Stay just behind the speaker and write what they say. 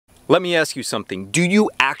Let me ask you something. Do you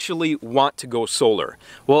actually want to go solar?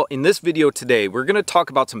 Well, in this video today, we're going to talk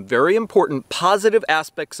about some very important positive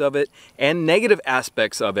aspects of it and negative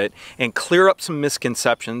aspects of it and clear up some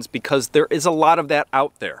misconceptions because there is a lot of that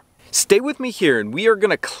out there. Stay with me here and we are going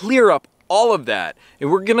to clear up all of that and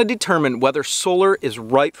we're going to determine whether solar is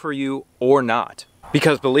right for you or not.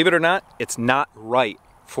 Because believe it or not, it's not right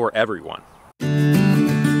for everyone.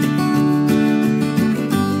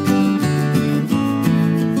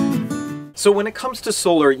 So when it comes to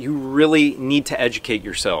solar, you really need to educate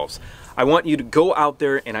yourselves. I want you to go out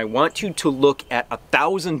there and I want you to look at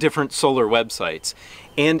 1,000 different solar websites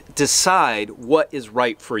and decide what is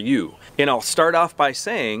right for you. And I'll start off by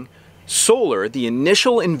saying solar, the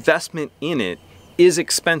initial investment in it is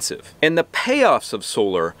expensive. And the payoffs of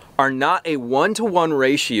solar are not a 1-to-1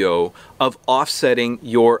 ratio of offsetting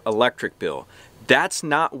your electric bill. That's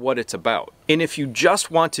not what it's about. And if you just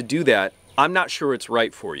want to do that, I'm not sure it's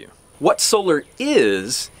right for you. What solar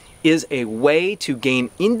is a way to gain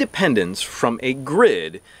independence from a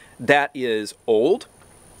grid that is old,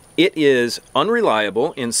 it is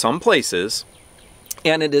unreliable in some places,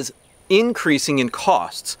 and it is increasing in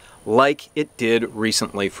costs like it did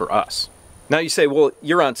recently for us. Now you say, well,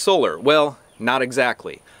 you're on solar. Well, not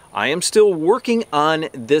exactly. I am still working on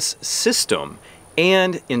this system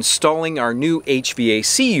and installing our new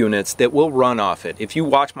HVAC units that will run off it. If you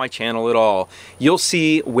watch my channel at all, you'll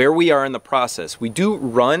see where we are in the process. We do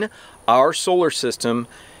run our solar system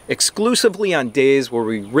exclusively on days where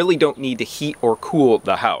we really don't need to heat or cool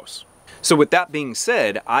the house. So with that being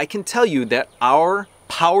said, I can tell you that our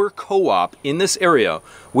power co-op in this area,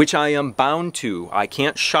 which I am bound to, I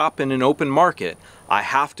can't shop in an open market, I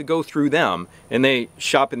have to go through them and they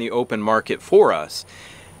shop in the open market for us.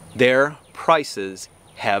 Their prices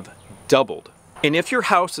have doubled. And if your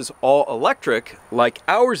house is all electric, like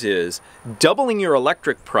ours is, doubling your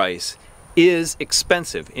electric price is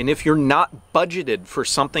expensive. And if you're not budgeted for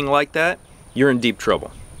something like that, you're in deep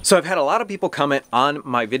trouble. So I've had a lot of people comment on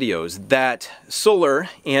my videos that solar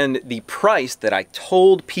and the price that I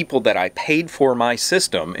told people that I paid for my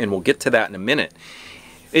system, and we'll get to that in a minute,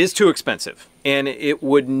 is too expensive. And it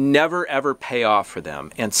would never ever pay off for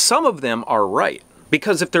them. And some of them are right.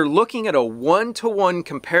 Because if they're looking at a 1-to-1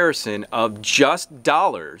 comparison of just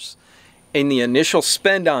dollars in the initial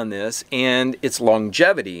spend on this and its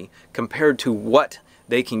longevity compared to what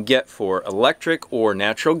they can get for electric or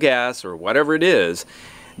natural gas or whatever it is,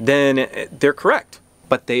 then they're correct.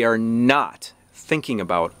 But they are not thinking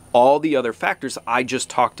about all the other factors I just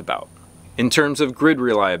talked about in terms of grid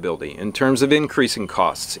reliability, in terms of increasing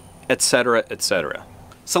costs, etc., etc.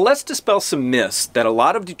 So let's dispel some myths that a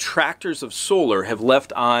lot of detractors of solar have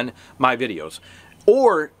left on my videos,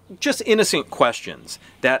 or just innocent questions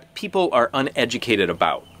that people are uneducated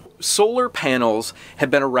about. Solar panels have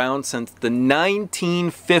been around since the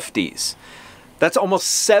 1950s. That's almost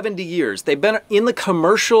 70 years. They've been in the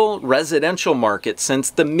commercial residential market since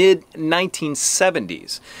the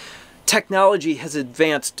mid-1970s. Technology has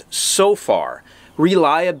advanced so far.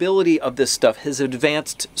 Reliability of this stuff has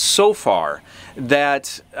advanced so far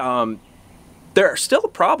that there are still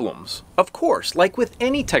problems, of course, like with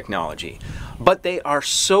any technology, but they are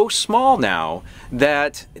so small now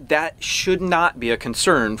that that should not be a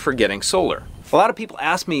concern for getting solar. A lot of people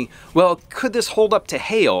ask me, well, could this hold up to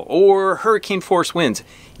hail or hurricane force winds?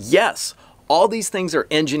 Yes. All these things are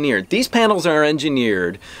engineered. These panels are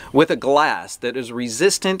engineered with a glass that is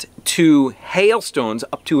resistant to hailstones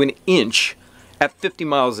up to 1 inch at 50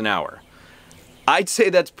 miles an hour. I'd say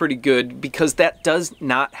that's pretty good because that does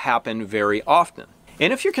not happen very often.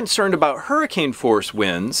 And if you're concerned about hurricane force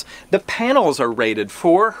winds, the panels are rated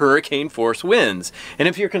for hurricane force winds. And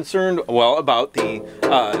if you're concerned, well, about the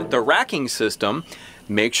racking system,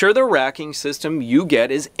 make sure the racking system you get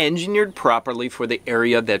is engineered properly for the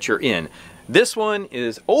area that you're in. This one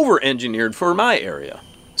is over-engineered for my area.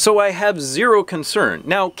 So I have zero concern.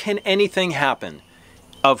 Now, can anything happen?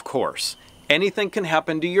 Of course. Anything can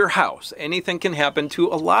happen to your house. Anything can happen to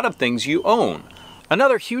a lot of things you own.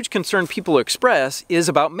 Another huge concern people express is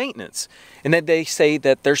about maintenance, and that they say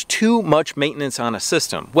that there's too much maintenance on a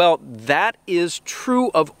system. Well, that is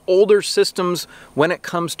true of older systems when it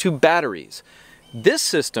comes to batteries. This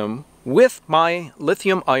system with my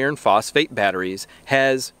lithium iron phosphate batteries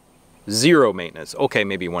has zero maintenance. Okay,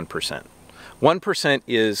 maybe 1%. 1%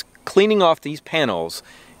 is cleaning off these panels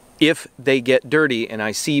if they get dirty and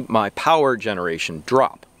I see my power generation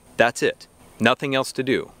drop. That's it. Nothing else to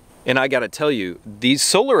do. And I gotta tell you, these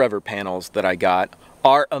solar ever panels that I got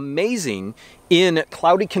are amazing in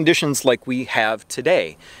cloudy conditions like we have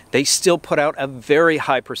today. They still put out a very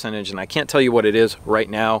high percentage, and I can't tell you what it is right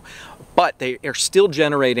now, but they are still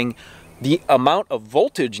generating the amount of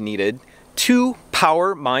voltage needed to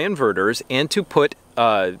power my inverters and to put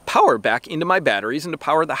power back into my batteries and to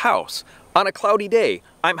power the house on a cloudy day.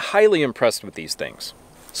 I'm highly impressed with these things.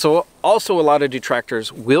 So also a lot of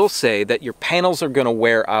detractors will say that your panels are going to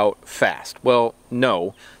wear out fast. Well,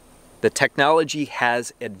 no, the technology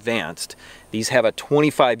has advanced. These have a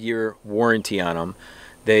 25-year warranty on them.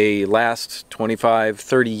 They last 25,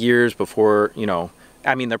 30 years before, you know,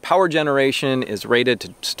 I mean, their power generation is rated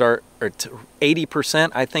to start or to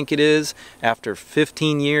 80%, I think it is, after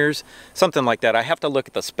 15 years, something like that. I have to look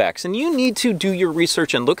at the specs, and you need to do your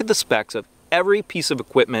research and look at the specs of every piece of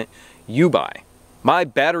equipment you buy. My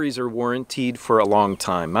batteries are warranted for a long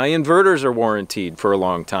time. My inverters are warranted for a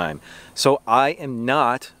long time. So I am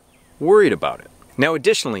not worried about it. Now,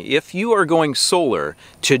 additionally, if you are going solar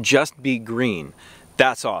to just be green,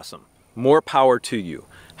 that's awesome. More power to you.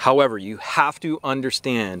 However, you have to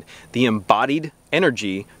understand the embodied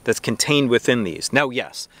energy that's contained within these. Now,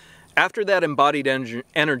 yes, after that embodied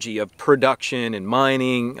energy of production and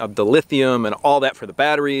mining of the lithium and all that for the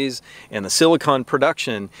batteries and the silicon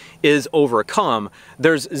production is overcome,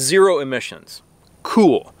 there's zero emissions.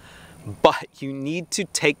 Cool. But you need to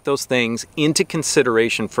take those things into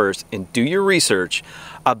consideration first and do your research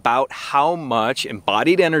about how much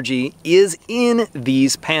embodied energy is in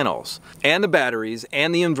these panels and the batteries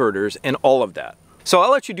and the inverters and all of that. So I'll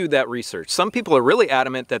let you do that research. Some people are really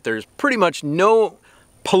adamant that there's pretty much no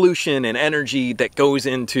pollution and energy that goes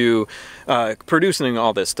into producing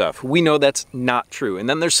all this stuff. We know that's not true. And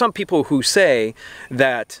then there's some people who say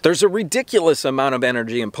that there's a ridiculous amount of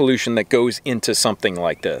energy and pollution that goes into something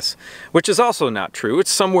like this, which is also not true.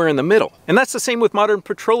 It's somewhere in the middle. And that's the same with modern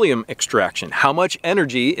petroleum extraction. How much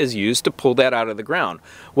energy is used to pull that out of the ground?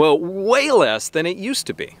 Well, way less than it used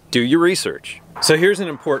to be. Do your research. So here's an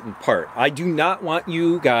important part. I do not want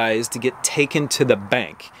you guys to get taken to the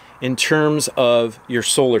bank in terms of your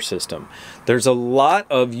solar system. There's a lot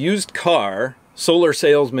of used car solar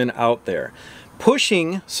salesmen out there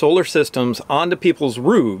pushing solar systems onto people's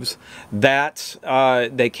roofs that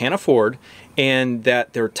they can't afford and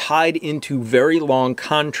that they're tied into very long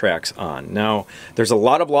contracts on. Now, there's a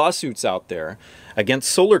lot of lawsuits out there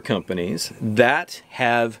against solar companies that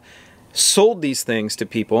have sold these things to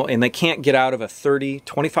people and they can't get out of a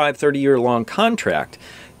 25, 30 year long contract.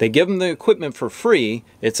 They give them the equipment for free,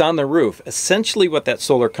 it's on the roof. Essentially what that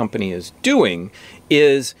solar company is doing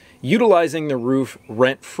is utilizing the roof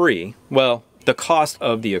rent-free. Well, the cost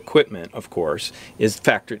of the equipment, of course, is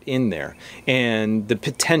factored in there. And the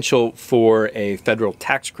potential for a federal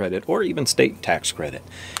tax credit or even state tax credit.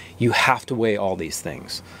 You have to weigh all these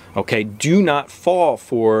things. Okay, do not fall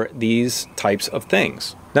for these types of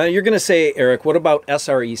things. Now you're gonna say, Eric, what about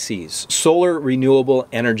SRECs, Solar Renewable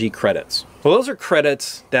Energy Credits? Well, those are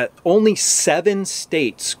credits that only 7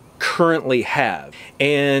 states currently have,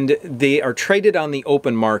 and they are traded on the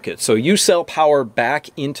open market. So you sell power back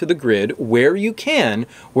into the grid where you can,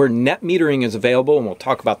 where net metering is available, and we'll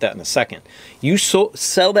talk about that in a second. You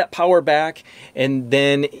sell that power back, and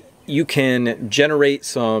then you can generate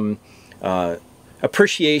some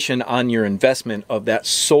appreciation on your investment of that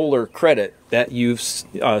solar credit that you've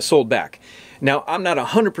sold back. Now, I'm not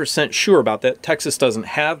 100% sure about that. Texas doesn't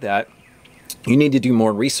have that. You need to do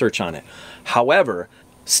more research on it. However,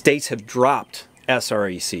 states have dropped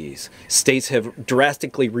SRECs. States have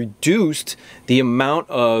drastically reduced the amount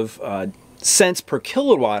of cents per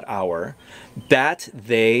kilowatt hour that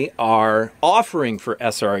they are offering for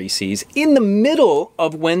SRECs in the middle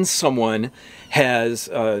of when someone has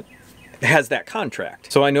that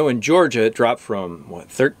contract. So I know in Georgia it dropped from what,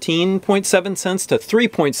 13.7 cents to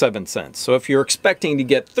 3.7 cents. So if you're expecting to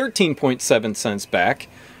get 13.7 cents back,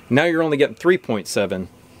 now you're only getting 3.7.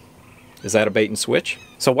 Is that a bait and switch?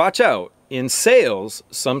 So watch out. In sales,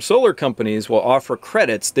 some solar companies will offer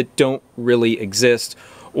credits that don't really exist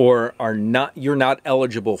or you're not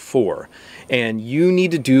eligible for. And you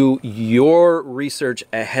need to do your research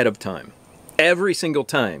ahead of time. Every single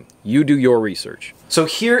time you do your research. So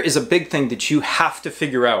here is a big thing that you have to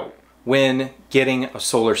figure out when getting a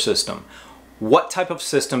solar system. What type of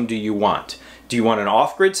system do you want? Do you want an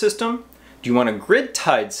off-grid system? Do you want a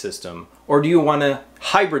grid-tied system? Or do you want a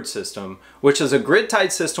hybrid system, which is a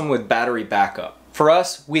grid-tied system with battery backup? For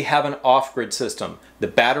us, we have an off-grid system. The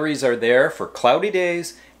batteries are there for cloudy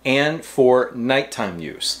days and for nighttime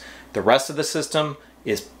use. The rest of the system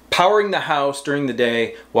is powering the house during the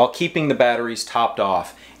day while keeping the batteries topped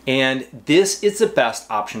off. And this is the best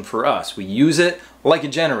option for us. We use it like a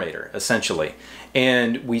generator, essentially.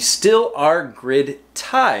 And we still are grid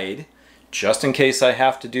tied just in case I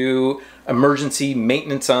have to do emergency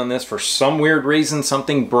maintenance on this for some weird reason,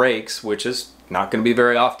 something breaks, which is not going to be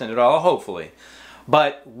very often at all, hopefully.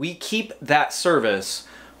 But we keep that service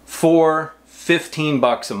for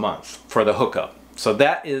 $15 a month for the hookup. So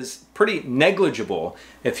that is pretty negligible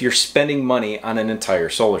if you're spending money on an entire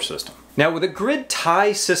solar system. Now with a grid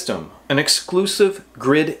tie system, an exclusive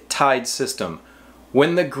grid tied system,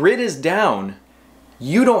 when the grid is down,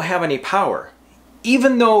 you don't have any power.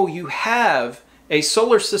 Even though you have a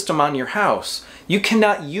solar system on your house, you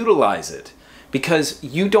cannot utilize it because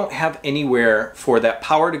you don't have anywhere for that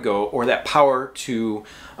power to go or that power to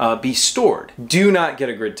be stored. Do not get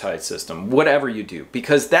a grid tied system, whatever you do,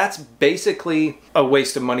 because that's basically a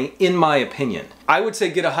waste of money in my opinion. I would say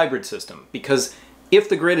get a hybrid system because if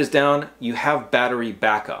the grid is down, you have battery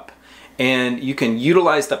backup and you can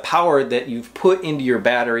utilize the power that you've put into your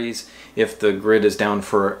batteries if the grid is down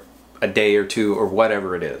for a day or two or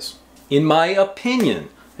whatever it is. In my opinion,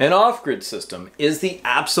 an off-grid system is the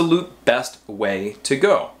absolute best way to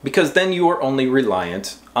go because then you are only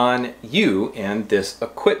reliant on you and this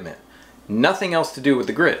equipment. Nothing else to do with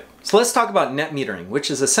the grid. So let's talk about net metering, which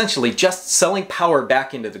is essentially just selling power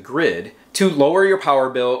back into the grid to lower your power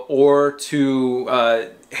bill or to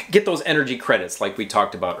get those energy credits like we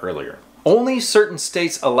talked about earlier. Only certain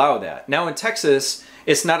states allow that. Now in Texas,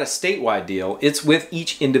 it's not a statewide deal, it's with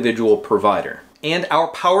each individual provider. And our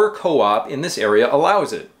power co-op in this area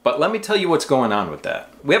allows it. But let me tell you what's going on with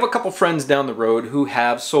that. We have a couple friends down the road who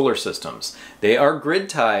have solar systems. They are grid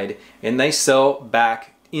tied and they sell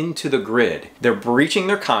back into the grid. They're breaching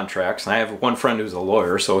their contracts. And I have one friend who's a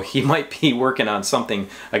lawyer, so he might be working on something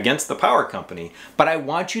against the power company. But I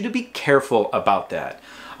want you to be careful about that.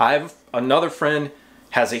 I have another friend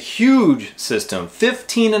has a huge system,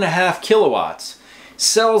 15.5 kilowatts.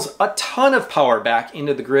 Sells a ton of power back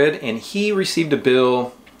into the grid, and he received a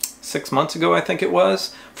bill 6 months ago, I think it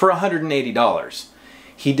was, for $180.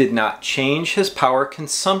 He did not change his power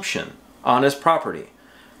consumption on his property.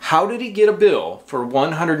 How did he get a bill for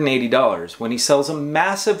 $180 when he sells a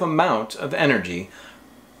massive amount of energy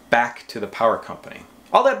back to the power company?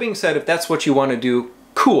 All that being said, if that's what you want to do,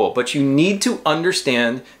 cool, but you need to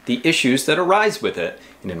understand the issues that arise with it.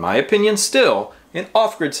 And in my opinion, still, an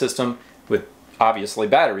off-grid system with obviously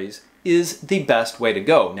batteries is the best way to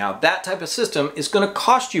go. Now that type of system is going to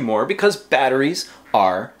cost you more because batteries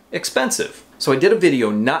are expensive. So I did a video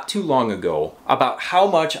not too long ago about how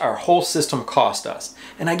much our whole system cost us.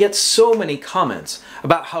 And I get so many comments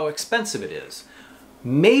about how expensive it is.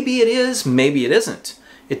 Maybe it is, maybe it isn't.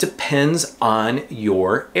 It depends on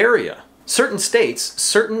your area. Certain states,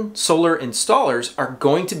 certain solar installers are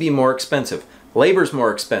going to be more expensive. Labor's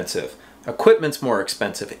more expensive. Equipment's more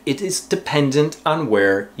expensive. It is dependent on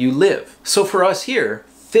where you live. So for us here,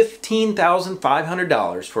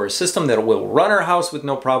 $15,500 for a system that will run our house with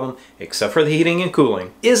no problem, except for the heating and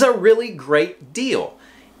cooling, is a really great deal.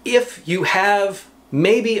 If you have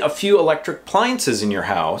maybe a few electric appliances in your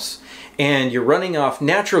house and you're running off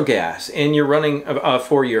natural gas and you're running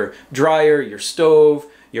for your dryer, your stove,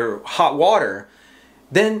 your hot water,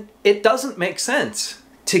 then it doesn't make sense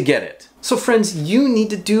to get it. So friends, you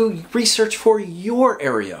need to do research for your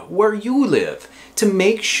area, where you live, to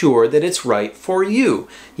make sure that it's right for you.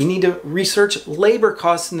 You need to research labor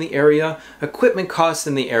costs in the area, equipment costs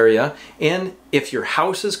in the area, and if your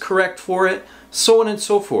house is correct for it, so on and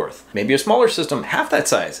so forth. Maybe a smaller system, half that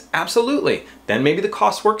size, absolutely. Then maybe the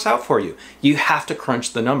cost works out for you. You have to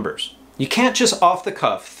crunch the numbers. You can't just off the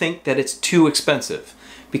cuff think that it's too expensive,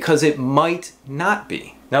 because it might not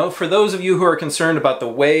be. Now, for those of you who are concerned about the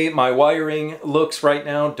way my wiring looks right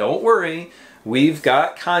now, don't worry. We've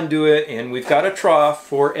got conduit and we've got a trough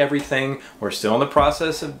for everything. We're still in the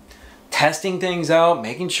process of testing things out,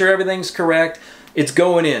 making sure everything's correct. It's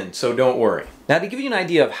going in, so don't worry. Now, to give you an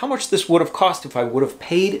idea of how much this would have cost if I would have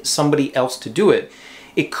paid somebody else to do it,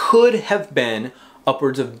 it could have been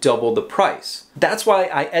upwards of double the price. That's why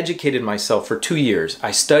I educated myself for 2 years.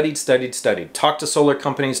 I studied, talked to solar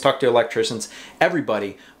companies, talked to electricians,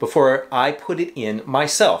 everybody, before I put it in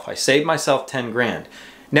myself. I saved myself 10 grand.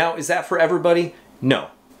 Now, is that for everybody?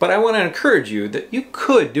 No. But I want to encourage you that you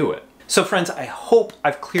could do it. So friends, I hope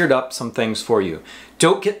I've cleared up some things for you.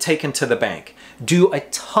 Don't get taken to the bank. Do a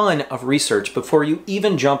ton of research before you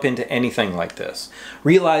even jump into anything like this.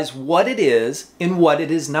 Realize what it is and what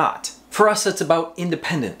it is not. For us, it's about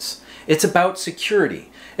independence. It's about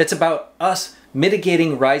security. It's about us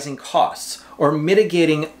mitigating rising costs or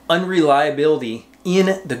mitigating unreliability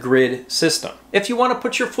in the grid system. If you want to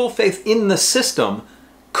put your full faith in the system,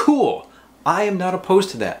 cool. I am not opposed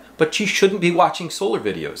to that, but you shouldn't be watching solar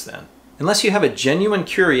videos then. unless you have a genuine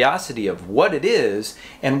curiosity of what it is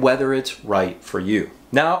and whether it's right for you.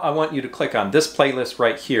 Now I want you to click on this playlist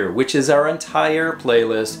right here, which is our entire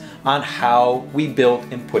playlist on how we built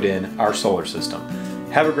and put in our solar system.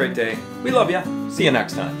 Have a great day. We love you. See you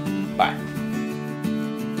next time. Bye.